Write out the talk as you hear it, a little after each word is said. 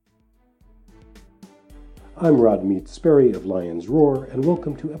I'm Rod Meets Sperry of Lion's Roar, and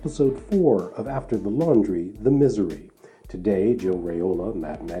welcome to episode 4 of After the Laundry, The Misery. Today, Joe Raiola,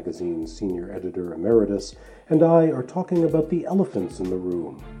 Mad Magazine's senior editor emeritus, and I are talking about the elephants in the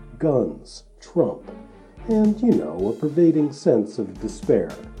room, guns, Trump, and, a pervading sense of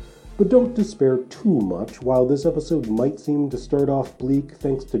despair. But don't despair too much. While this episode might seem to start off bleak,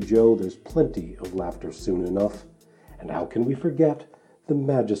 thanks to Joe, there's plenty of laughter soon enough. And how can we forget the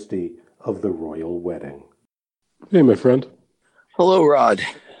majesty of the royal wedding? Hey, my friend. Hello, Rod.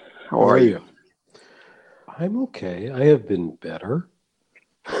 How are you? I'm okay. I have been better.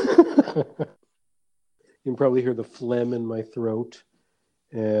 You can probably hear the phlegm in my throat.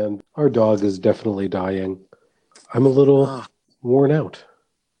 And our dog is definitely dying. I'm a little worn out.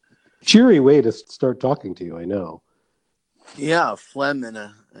 Cheery way to start talking to you, I know. Yeah, phlegm and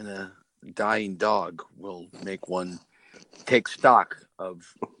a dying dog will make one take stock of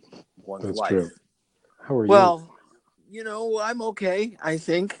one's That's life. true. How are you? Well, I'm okay, I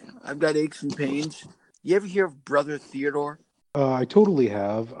think. I've got aches and pains. You ever hear of Brother Theodore? I totally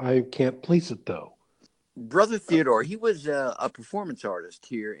have. I can't place it, though. Brother Theodore, he was a performance artist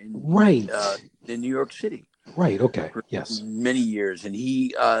here in New York City. Right, okay, for yes. many years. And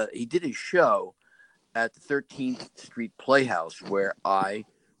he did a show at the 13th Street Playhouse where I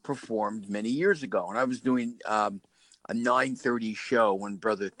performed many years ago. And I was doing a 9:30 show when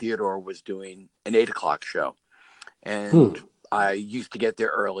Brother Theodore was doing an 8 o'clock show. And I used to get there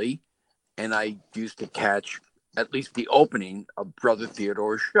early, and I used to catch at least the opening of Brother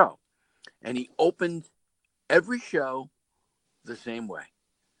Theodore's show. And he opened every show the same way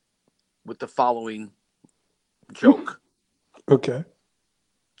with the following joke. Okay.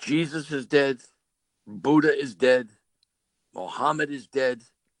 Jesus is dead. Buddha is dead. Muhammad is dead.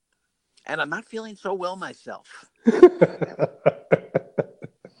 And I'm not feeling so well myself.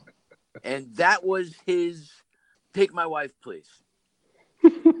 And that was his take my wife, please.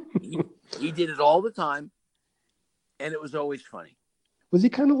 He did it all the time. And it was always funny. Was he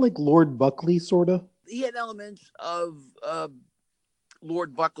kind of like Lord Buckley, sort of? He had elements of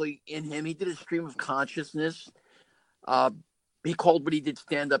Lord Buckley in him. He did a stream of consciousness. He called what he did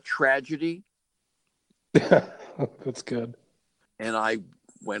stand-up tragedy. That's good. And I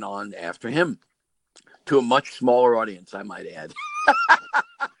went on after him to a much smaller audience, I might add.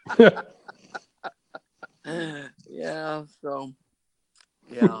 I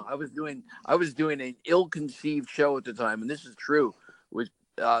was doing an ill-conceived show at the time, and this is true. It was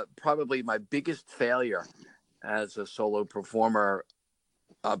probably my biggest failure as a solo performer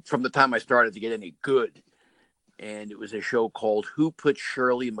from the time I started to get any good. And it was a show called Who Put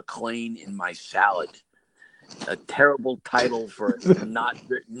Shirley MacLaine in My Salad? A terrible title for a not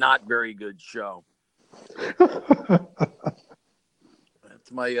very good show. That's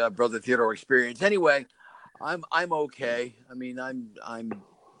my Brother Theodore experience. Anyway, I'm okay. I mean, I'm a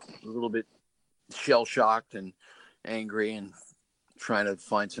little bit shell shocked and angry and trying to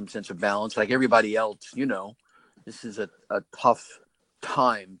find some sense of balance. Like everybody else, this is a tough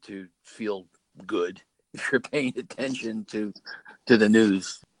time to feel good if you're paying attention to the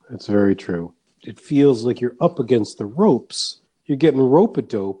news. That's very true. It feels like you're up against the ropes. You're getting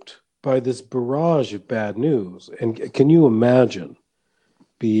rope-a-doped by this barrage of bad news. And can you imagine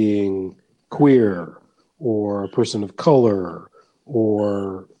being queer or a person of color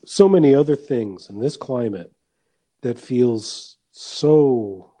or so many other things in this climate that feels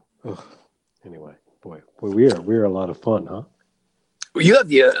so... Anyway, boy, we are a lot of fun, huh? Well, you have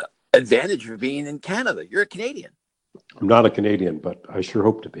the advantage of being in Canada. You're a Canadian. I'm not a Canadian, but I sure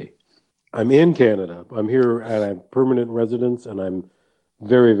hope to be. I'm in Canada. I'm here at a permanent residence, and I'm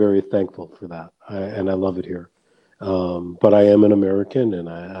very, very thankful for that. I love it here. But I am an American, and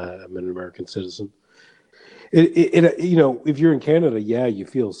I'm an American citizen. If you're in Canada, yeah, you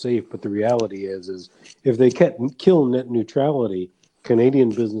feel safe. But the reality is if they kill net neutrality,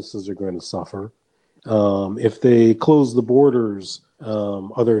 Canadian businesses are going to suffer. If they close the borders,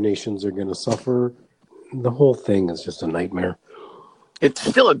 other nations are going to suffer. The whole thing is just a nightmare. It's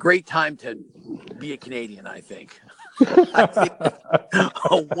still a great time to be a Canadian, I think. I think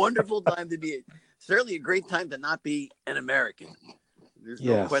a wonderful time to be, certainly a great time to not be an American. There's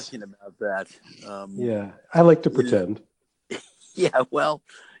no question about that. I like to pretend. Yeah, well,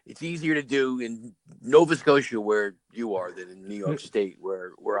 it's easier to do in Nova Scotia where you are than in New York State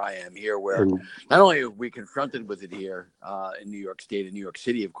where I am here, where not only are we confronted with it here in New York State and New York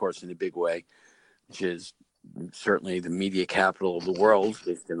City, of course, in a big way, which is certainly the media capital of the world, at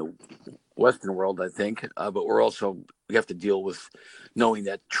least in the Western world, I think. But we have to deal with knowing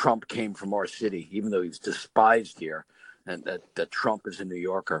that Trump came from our city, even though he's despised here, and that Trump is a New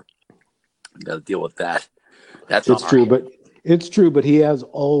Yorker. We've got to deal with that. That's on It's our true, head. but it's true, but he has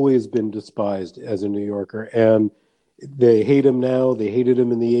always been despised as a New Yorker, and they hate him now. They hated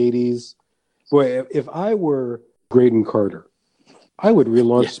him in the '80s. Boy, if I were Graydon Carter, I would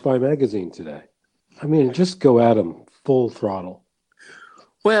relaunch Yeah. Spy Magazine today. I mean, just go at him full throttle.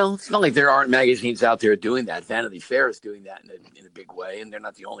 Well, it's not like there aren't magazines out there doing that. Vanity Fair is doing that in a big way, and they're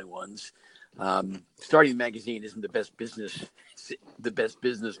not the only ones. Starting a magazine isn't the best business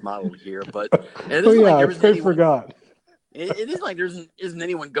model here, but and it Oh isn't yeah, like I there isn't anyone. forgot. It isn't like there isn't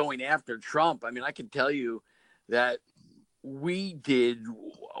anyone going after Trump. I mean, I can tell you that we did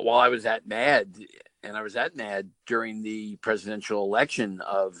while I was at Mad, and I was at Mad during the presidential election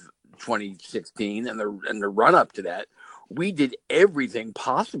of 2016 and the run up to that. We did everything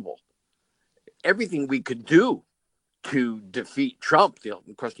possible, everything we could do to defeat Trump.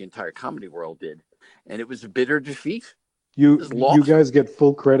 Of course, the entire comedy world did, and it was a bitter defeat. It was You lost. guys get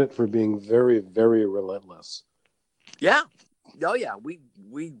full credit for being very, very relentless. Yeah. Oh yeah. We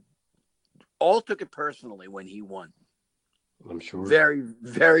all took it personally when he won. I'm sure. Very,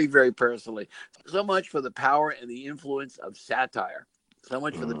 very, very personally. So much for the power and the influence of satire. So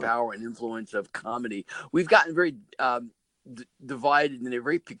much for the power and influence of comedy. We've gotten very divided in a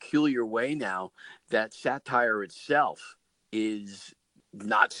very peculiar way now that satire itself is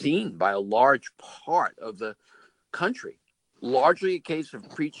not seen by a large part of the country. Largely a case of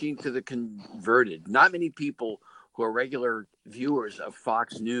preaching to the converted. Not many people who are regular viewers of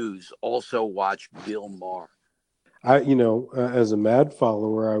Fox News also watch Bill Maher. As a Mad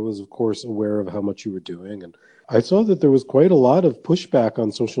follower, I was, of course, aware of how much you were doing. And I saw that there was quite a lot of pushback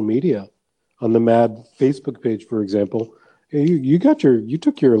on social media, on the Mad Facebook page, for example. You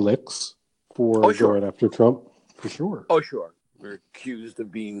took your licks for Sure. going after Trump, for sure. Oh, sure. We're accused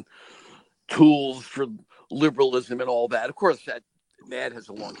of being tools for liberalism and all that. Of course, that Mad has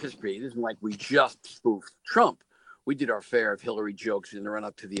a long history. It isn't like we just spoofed Trump. We did our fair of Hillary jokes in the run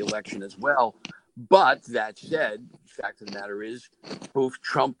up to the election as well. But that said, the fact of the matter is, spoofed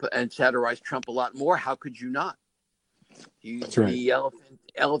Trump and satirized Trump a lot more. How could you not? He's right. The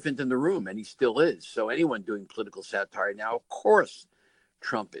elephant in the room, and he still is. So anyone doing political satire now, of course,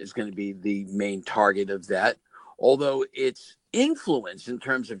 Trump is going to be the main target of that. Although its influence in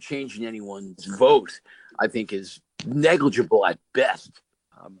terms of changing anyone's vote, I think, is negligible at best.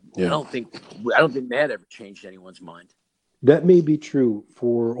 I don't think Mad ever changed anyone's mind. That may be true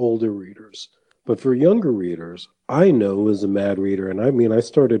for older readers, but for younger readers, I know as a Mad reader, and I mean, I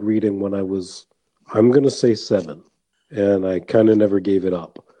started reading when I was, I'm going to say 7, and I kind of never gave it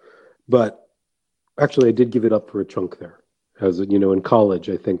up. But actually, I did give it up for a chunk there. As in college,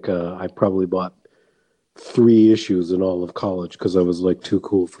 I think I probably bought 3 issues in all of college because I was like too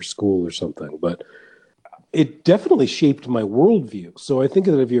cool for school or something. But it definitely shaped my worldview. So I think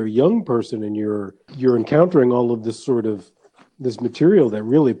that if you're a young person and you're encountering all of this material that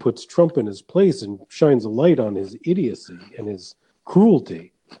really puts Trump in his place and shines a light on his idiocy and his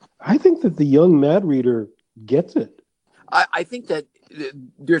cruelty, I think that the young Mad reader gets it. I think that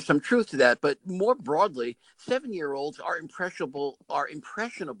there's some truth to that, but more broadly, 7-year-olds are impressionable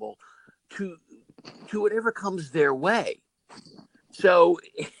to whatever comes their way. So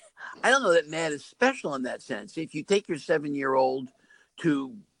I don't know that Mad is special in that sense. If you take your 7-year-old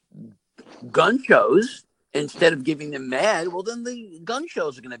to gun shows instead of giving them Mad, well, then the gun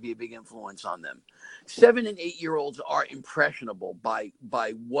shows are going to be a big influence on them. 7 and 8-year-olds are impressionable by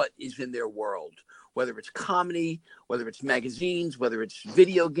what is in their world, whether it's comedy, whether it's magazines, whether it's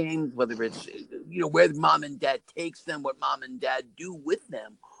video games, whether it's where mom and dad takes them, what mom and dad do with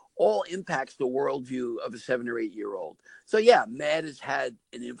them. All impacts the worldview of a 7 or 8-year-old. So yeah, Mad has had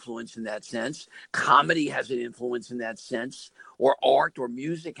an influence in that sense. Comedy has an influence in that sense, or art or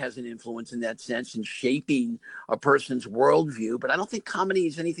music has an influence in that sense in shaping a person's worldview. But I don't think comedy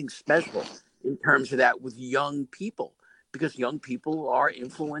is anything special in terms of that with young people, because young people are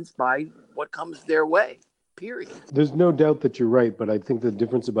influenced by what comes their way, period. There's no doubt that you're right, but I think the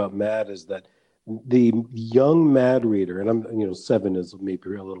difference about Mad is that the young Mad reader, and I'm 7 is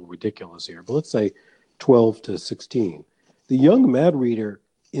maybe a little ridiculous here, but let's say 12 to 16, the young Mad reader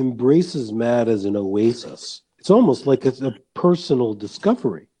embraces Mad as an oasis. It's almost like it's a personal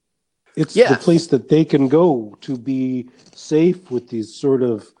discovery. It's the place that they can go to be safe with these sort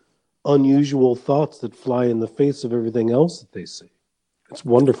of unusual thoughts that fly in the face of everything else that they see. It's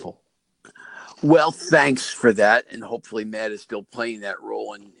wonderful. Well, thanks for that. And hopefully Mad is still playing that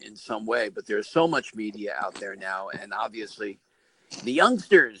role in some way. But there's so much media out there now. And obviously, the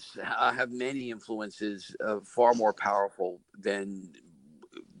youngsters have many influences far more powerful than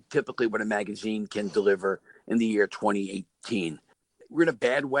typically what a magazine can deliver in the year 2018. We're in a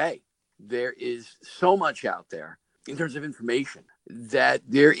bad way. there is so much out there in terms of information that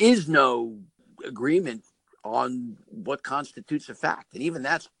there is no agreement on what constitutes a fact. And even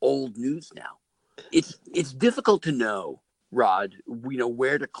that's old news now. It's difficult to know, Rod,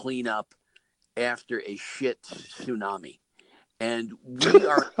 where to clean up after a shit tsunami. And we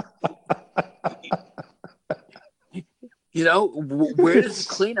are, where does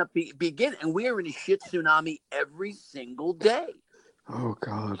the cleanup begin? And we are in a shit tsunami every single day. Oh,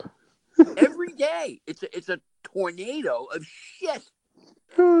 God. Every day. It's a tornado of shit.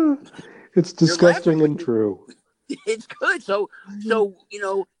 It's disgusting and true. It's good. So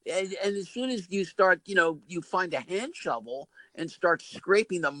and as soon as you start, you find a hand shovel and start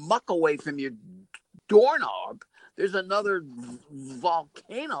scraping the muck away from your doorknob, there's another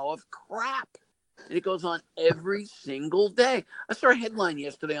volcano of crap. And it goes on every single day. I saw a headline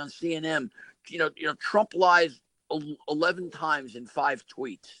yesterday on CNN, Trump lies 11 times in 5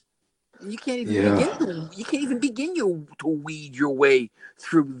 tweets. You can't even begin to weed your way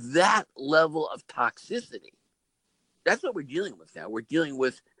through that level of toxicity. That's what we're dealing with now. We're dealing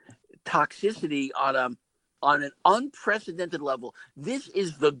with toxicity on an unprecedented level. This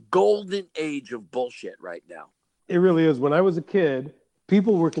is the golden age of bullshit right now. It really is. When I was a kid,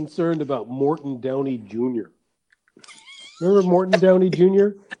 people were concerned about Morton Downey Jr. Remember Morton Downey Jr.?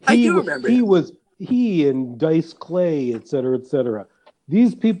 I do remember him. He and Dice Clay, et cetera, et cetera.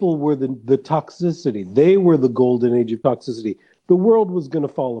 These people were the toxicity. They were the golden age of toxicity. The world was going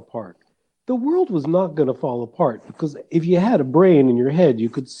to fall apart. The world was not going to fall apart because if you had a brain in your head, you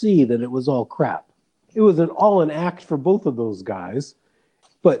could see that it was all crap. It was all an act for both of those guys.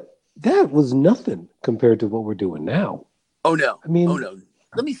 But that was nothing compared to what we're doing now. Oh, no.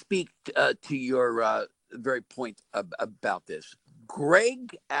 Let me speak to your very point about this.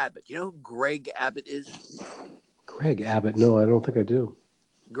 Greg Abbott. You know who Greg Abbott is? Greg Abbott? No, I don't think I do.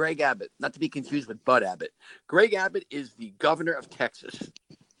 Greg Abbott, not to be confused with Bud Abbott. Greg Abbott is the governor of Texas.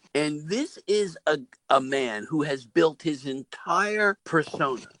 And this is a man who has built his entire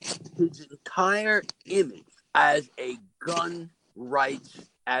persona, his entire image as a gun rights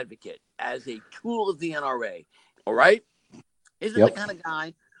advocate, as a tool of the NRA. All right? Isn't the kind of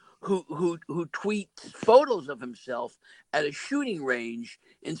guy who tweets photos of himself at a shooting range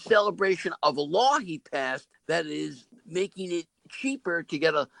in celebration of a law he passed that is making it cheaper to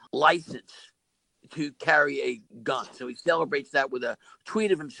get a license to carry a gun. So he celebrates that with a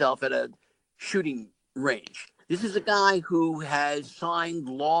tweet of himself at a shooting range. This is a guy who has signed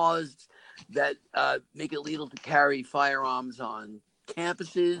laws that make it legal to carry firearms on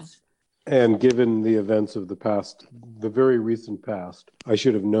campuses. And given the events of the very recent past, I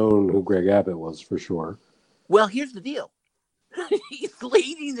should have known who Greg Abbott was for sure. Well, here's the deal. He's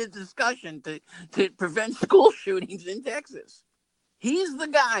leading the discussion to prevent school shootings in Texas. He's the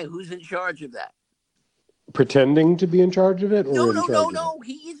guy who's in charge of that. Pretending to be in charge of it? No.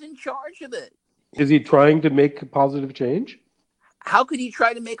 He is in charge of it. Is he trying to make a positive change? How could he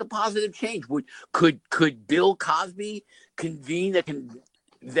try to make a positive change? Could Bill Cosby convene a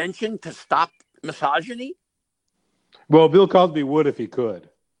convention to stop misogyny? Well, Bill Cosby would if he could.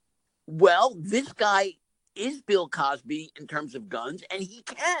 Well, this guy is Bill Cosby in terms of guns, and he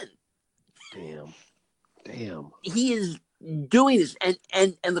can. Damn. He is doing this. And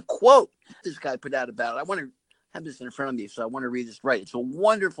the quote this guy put out about it, I want to have this in front of me, so I want to read this right. It's a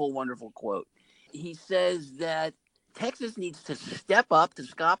wonderful, wonderful quote. He says that Texas needs to step up to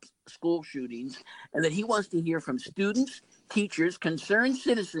stop school shootings, and that he wants to hear from students, teachers, concerned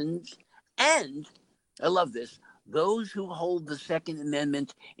citizens, and, I love this, those who hold the Second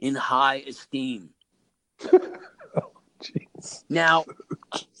Amendment in high esteem. Oh, jeez. Now,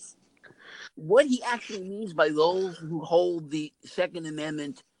 what he actually means by those who hold the Second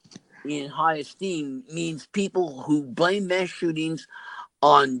Amendment in high esteem means people who blame mass shootings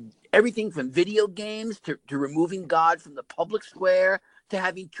on everything from video games to removing God from the public square to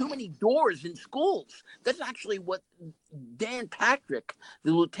having too many doors in schools. That's actually what Dan Patrick,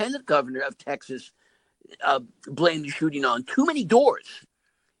 the lieutenant governor of Texas, blamed the shooting on. Too many doors.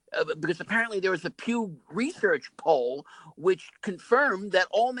 Because apparently there was a Pew Research poll which confirmed that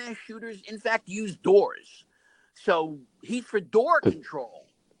all mass shooters, in fact, use doors. So he's for door control.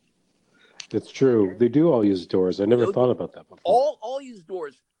 It's true. They do all use doors. I never thought about that before. All use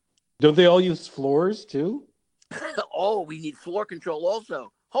doors. Don't they all use floors too? Oh, we need floor control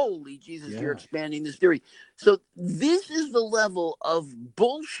also. Holy Jesus, You're expanding this theory. So this is the level of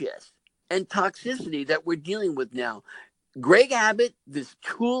bullshit and toxicity that we're dealing with now. Greg Abbott, this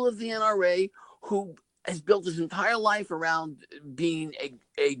tool of the NRA, who has built his entire life around being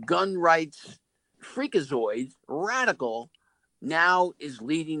a gun rights freakazoid, radical, now is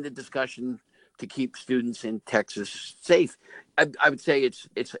leading the discussion to keep students in Texas safe. I would say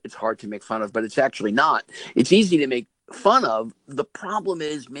it's hard to make fun of, but it's actually not. It's easy to make fun of. The problem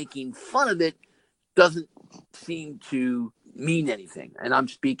is making fun of it doesn't seem to mean anything. And I'm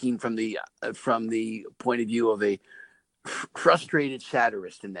speaking from the point of view of a frustrated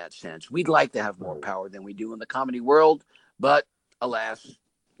satirist in that sense. We'd like to have more power than we do in the comedy world, but alas,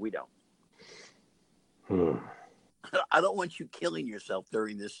 we don't. I don't want you killing yourself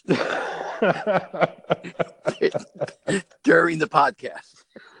during this during the podcast.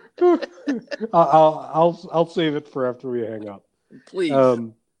 I'll save it for after we hang up. Please.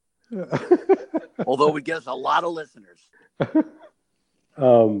 Although it would get us a lot of listeners.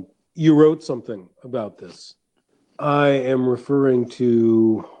 You wrote something about this. I am referring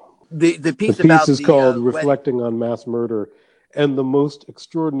to the piece. The piece is called "Reflecting on Mass Murder and the Most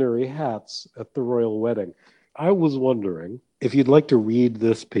Extraordinary Hats at the Royal Wedding." I was wondering if you'd like to read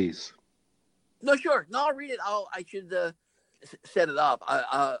this piece. No, sure. No, I'll read it. I should set it up.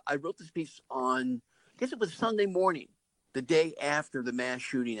 I wrote this piece on, I guess it was Sunday morning, the day after the mass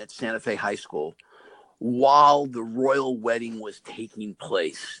shooting at Santa Fe High School, while the royal wedding was taking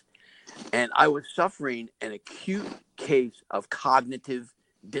place. And I was suffering an acute case of cognitive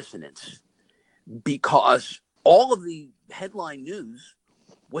dissonance because all of the headline news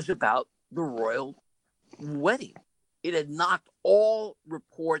was about the royal wedding. It had knocked all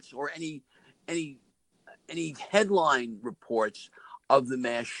reports or any headline reports of the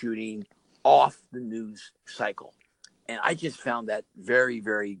mass shooting off the news cycle. And I just found that very,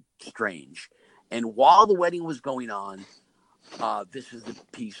 very strange. And while the wedding was going on, this is the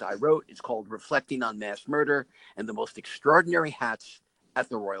piece I wrote. It's called "Reflecting on Mass Murder and the Most Extraordinary Hats at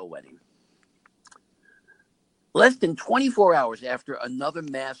the Royal Wedding." Less than 24 hours after another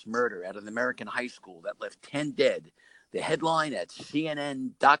mass murder at an American high school that left 10 dead, the headline at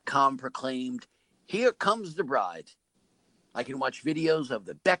CNN.com proclaimed, "Here comes the bride." I can watch videos of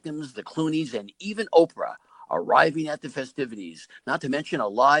the Beckhams, the Clooneys, and even Oprah arriving at the festivities, not to mention a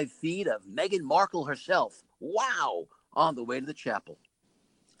live feed of Meghan Markle herself. Wow! On the way to the chapel.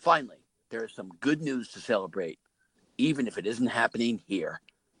 Finally, there is some good news to celebrate, even if it isn't happening here.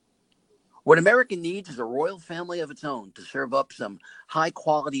 What America needs is a royal family of its own to serve up some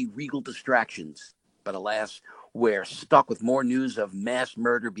high-quality regal distractions. But alas, we're stuck with more news of mass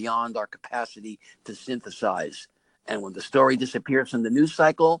murder beyond our capacity to synthesize. And when the story disappears from the news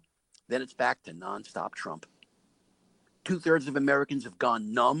cycle, then it's back to nonstop Trump. 2/3 of Americans have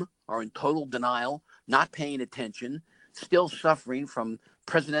gone numb, are in total denial, not paying attention, still suffering from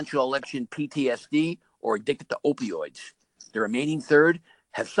presidential election PTSD, or addicted to opioids. The remaining third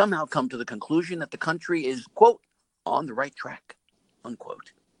have somehow come to the conclusion that the country is, quote, on the right track,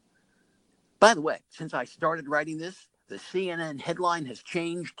 unquote. By the way, since I started writing this, the CNN headline has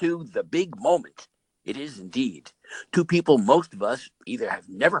changed to "The Big Moment." It is indeed. Two people most of us either have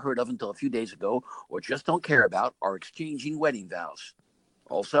never heard of until a few days ago or just don't care about are exchanging wedding vows.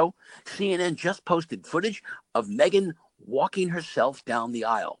 Also, CNN just posted footage of Meghan walking herself down the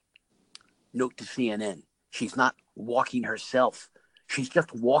aisle. Note to CNN, she's not walking herself. She's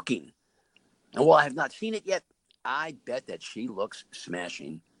just walking. And while I have not seen it yet, I bet that she looks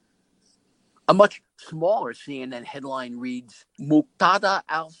smashing. A much smaller CNN headline reads, "Muqtada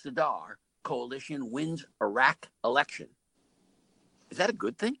al-Sadr coalition wins Iraq election." Is that a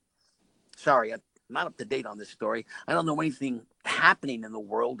good thing? Sorry, I'm not up to date on this story. I don't know anything happening in the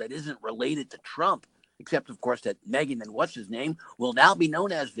world that isn't related to Trump, except, of course, that Meghan and what's his name will now be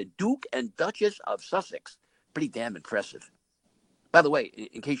known as the Duke and Duchess of Sussex. Pretty damn impressive. By the way,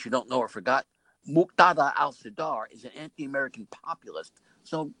 in case you don't know or forgot, Muqtada al-Sadr is an anti-American populist.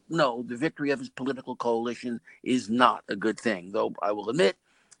 So, no, the victory of his political coalition is not a good thing. Though I will admit,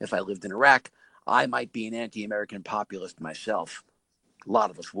 if I lived in Iraq, I might be an anti-American populist myself. A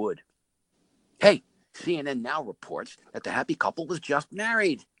lot of us would. Hey, CNN now reports that the happy couple was just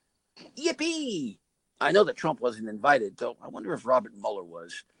married. Yippee! I know that Trump wasn't invited, though I wonder if Robert Mueller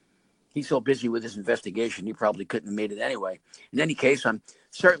was. He's so busy with his investigation, he probably couldn't have made it anyway. In any case, I'm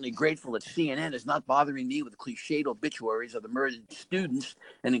certainly grateful that CNN is not bothering me with cliched obituaries of the murdered students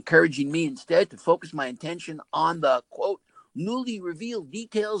and encouraging me instead to focus my attention on the, quote, newly revealed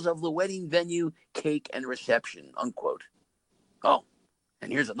details of the wedding venue, cake, and reception, unquote. Oh,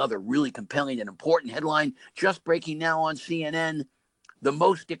 and here's another really compelling and important headline just breaking now on CNN. The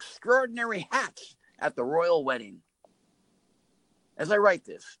most extraordinary hats at the royal wedding. As I write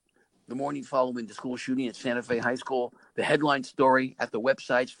this, the morning following the school shooting at Santa Fe High School, the headline story at the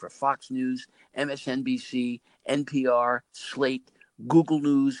websites for Fox News, MSNBC, NPR, Slate, Google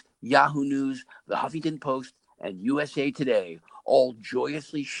News, Yahoo News, the Huffington Post, and USA Today all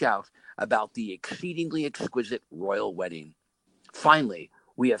joyously shout about the exceedingly exquisite royal wedding. Finally,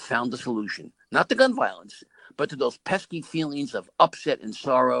 we have found the solution, not to gun violence, but to those pesky feelings of upset and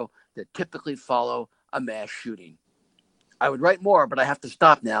sorrow that typically follow a mass shooting. I would write more, but I have to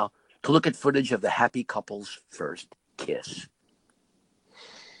stop now to look at footage of the happy couple's first kiss.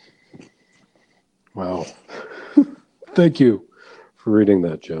 Wow. Thank you for reading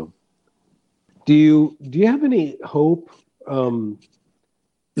that, Joe. Do you have any hope? No.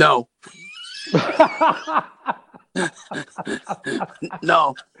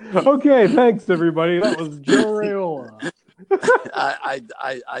 No. Okay, thanks everybody. That was Joe Raiola.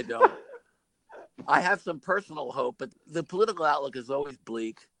 I don't. I have some personal hope, but the political outlook is always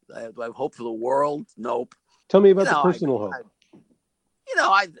bleak. Do I have hope for the world? Nope. Tell me about the personal hope.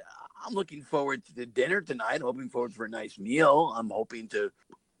 I'm looking forward to the dinner tonight, hoping forward for a nice meal. I'm hoping to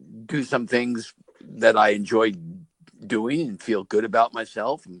do some things that I enjoy doing and feel good about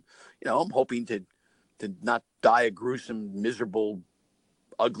myself. And, I'm hoping to not die a gruesome, miserable,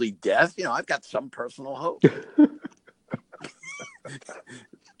 ugly death. I've got some personal hope.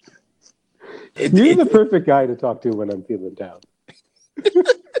 You're the perfect guy to talk to when I'm feeling down.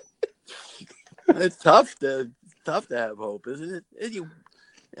 It's tough to have hope, isn't it?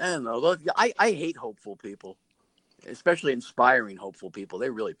 I don't know. Look, I hate hopeful people, especially inspiring hopeful people. They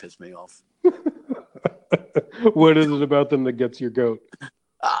really piss me off. What is it about them that gets your goat?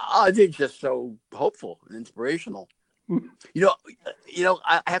 They're just so hopeful and inspirational.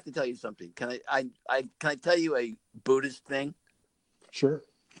 I have to tell you something. Can I tell you a Buddhist thing? Sure.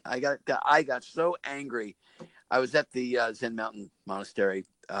 I got so angry. I was at the Zen Mountain Monastery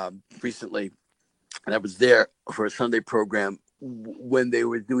recently, and I was there for a Sunday program when they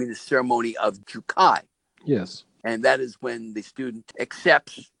were doing the ceremony of Jukai. Yes. And that is when the student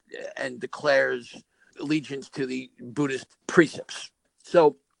accepts and declares allegiance to the Buddhist precepts.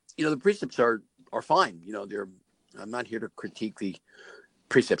 So, the precepts are fine. I'm not here to critique the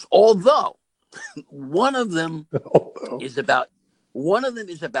precepts, although one of them is about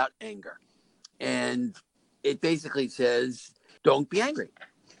anger. And it basically says, don't be angry.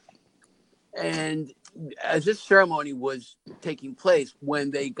 And as this ceremony was taking place,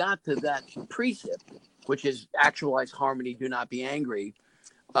 when they got to that precept, which is actualize harmony, do not be angry,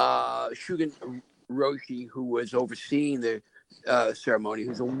 Shugen Roshi, who was overseeing the ceremony,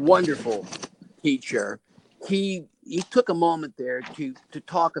 who's a wonderful teacher, he took a moment there to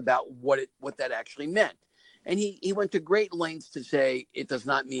talk about what that actually meant. And he went to great lengths to say it does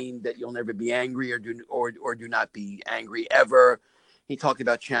not mean that you'll never be angry or do not be angry ever. He talked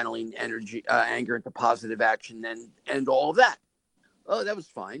about channeling anger into positive action and all of that. Oh, that was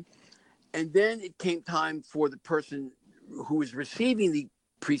fine. And then it came time for the person who was receiving the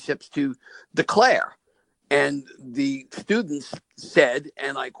precepts to declare. And the students said,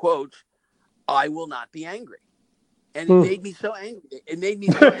 and I quote, "I will not be angry." And it made me so angry. It made me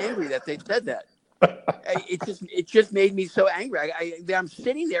so angry that they said that. It just made me so angry. I'm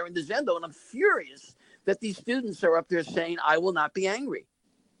sitting there in the Zendo and I'm furious that these students are up there saying, "I will not be angry,"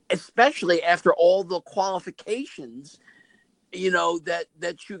 especially after all the qualifications, that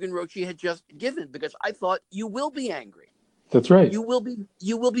Shugen Roshi had just given. Because I thought you will be angry. That's right. You will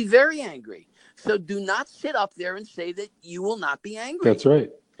be very angry. So do not sit up there and say that you will not be angry. That's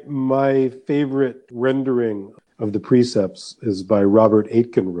right. My favorite rendering of the precepts is by Robert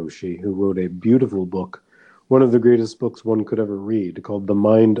Aitken Roshi, who wrote a beautiful book, one of the greatest books one could ever read, called The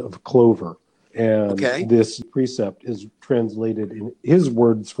Mind of Clover. And this precept is translated in his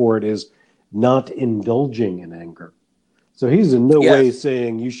words for it is not indulging in anger. So he's in no way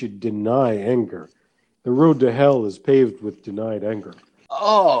saying you should deny anger. The road to hell is paved with denied anger.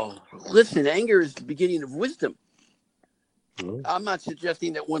 Oh, listen, anger is the beginning of wisdom. Oh. I'm not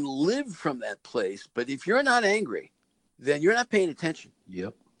suggesting that one live from that place, but if you're not angry, then you're not paying attention.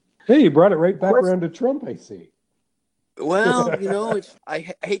 Yep. Hey, you brought it right back around to Trump, I see. Well,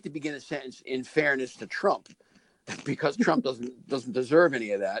 I hate to begin a sentence in fairness to Trump, because Trump doesn't deserve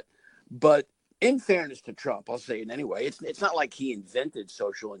any of that. But in fairness to Trump, I'll say it anyway. It's not like he invented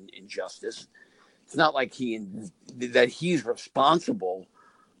social injustice. It's not like that he's responsible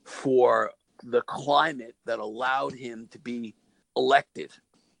for the climate that allowed him to be elected.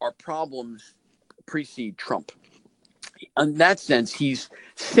 Our problems precede Trump. In that sense, he's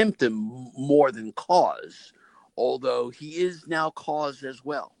symptom more than cause, although he is now cause as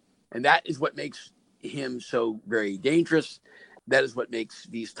well. And that is what makes him so very dangerous. That is what makes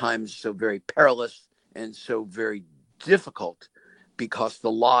these times so very perilous and so very difficult, because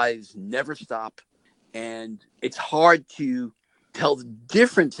the lies never stop. And it's hard to tell the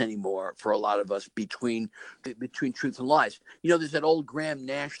difference anymore for a lot of us between truth and lies. There's that old Graham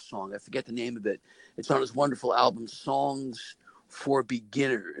Nash song. I forget the name of it. It's on his wonderful album, Songs for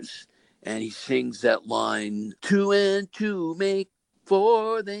Beginners. And he sings that line, 2 and 2 make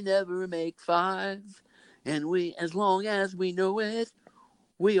 4, they never make 5. And we, as long as we know it,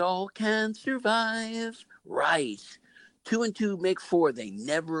 we all can survive. Right. 2 and 2 make 4, they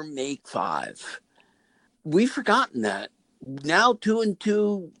never make 5. We've forgotten that. Now 2 and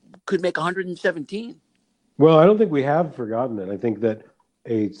 2 could make 117. Well, I don't think we have forgotten it. I think that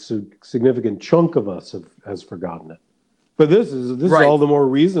a significant chunk of us has forgotten it. But this is Right. all the more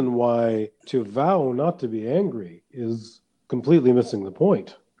reason why to vow not to be angry is completely missing the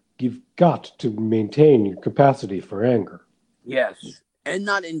point. You've got to maintain your capacity for anger. Yes, and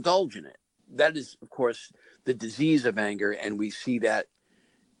not indulge in it. That is, of course, the disease of anger, and we see that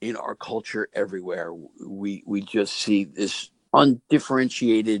in our culture everywhere. We just see this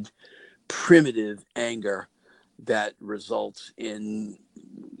undifferentiated, primitive anger that results in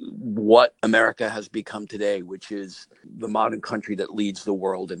what America has become today, which is the modern country that leads the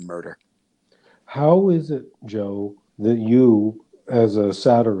world in murder. How is it, Joe, that you, as a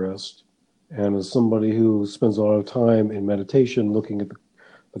satirist and as somebody who spends a lot of time in meditation looking at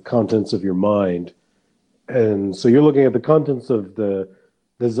the contents of your mind, and so you're looking at the contents of the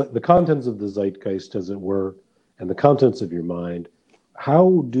contents of the zeitgeist, as it were, and the contents of your mind,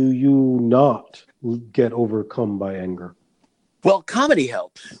 how do you not get overcome by anger? Well, comedy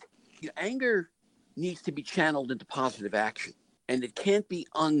helps. Anger needs to be channeled into positive action, and it can't be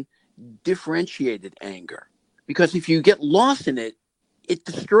undifferentiated anger, because if you get lost in it, it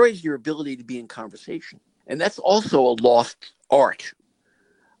destroys your ability to be in conversation, and that's also a lost art.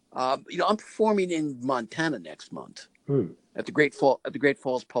 I'm performing in Montana next month at the Great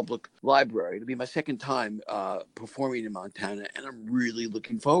Falls Public Library. It'll be my second time performing in Montana, and I'm really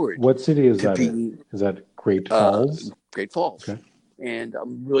looking forward. What city is that in? Is that Great Falls? Great Falls. Okay. And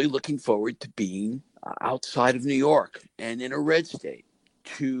I'm really looking forward to being outside of New York and in a red state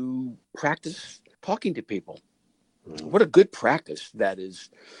to practice talking to people. What a good practice that is,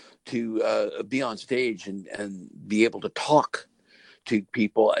 to be on stage and be able to talk to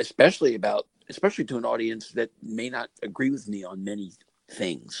people, especially to an audience that may not agree with me on many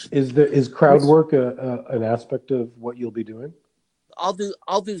things. Is crowd work an aspect of what you'll be doing? I'll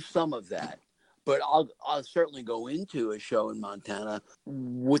do some of that, but I'll certainly go into a show in Montana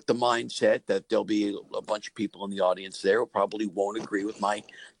with the mindset that there'll be a bunch of people in the audience there who probably won't agree with my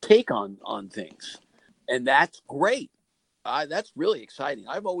take on things, and that's great. That's really exciting.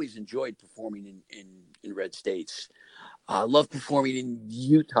 I've always enjoyed performing in red states. I love performing in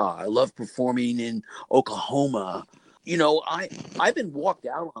Utah. I love performing in Oklahoma. I've been walked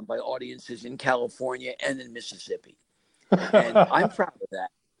out on by audiences in California and in Mississippi. And I'm proud of that.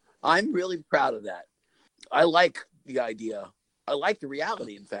 I'm really proud of that. I like the idea. I like the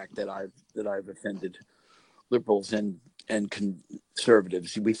reality, in fact, that I've offended liberals and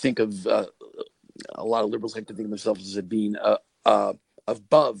conservatives. We think of a lot of liberals like to think of themselves as being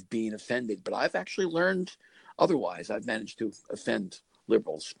above being offended, but I've actually learned otherwise. I've managed to offend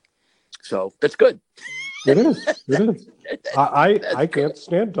liberals, so that's good. It is. It is. I can't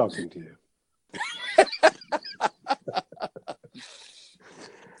stand talking to you.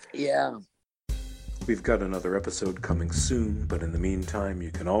 Yeah. We've got another episode coming soon, but in the meantime, you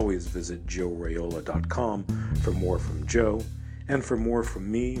can always visit joeraiola.com for more from Joe, and for more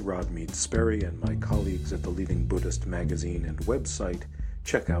from me, Rodmead Sperry, and my colleagues at the leading Buddhist magazine and website.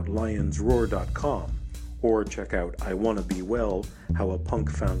 Check out lionsroar.com, or check out I Wanna Be Well, How a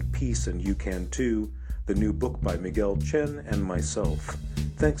Punk Found Peace and You Can Too, the new book by Miguel Chen and myself.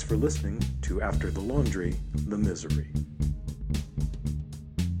 Thanks for listening to After the Laundry, The Misery.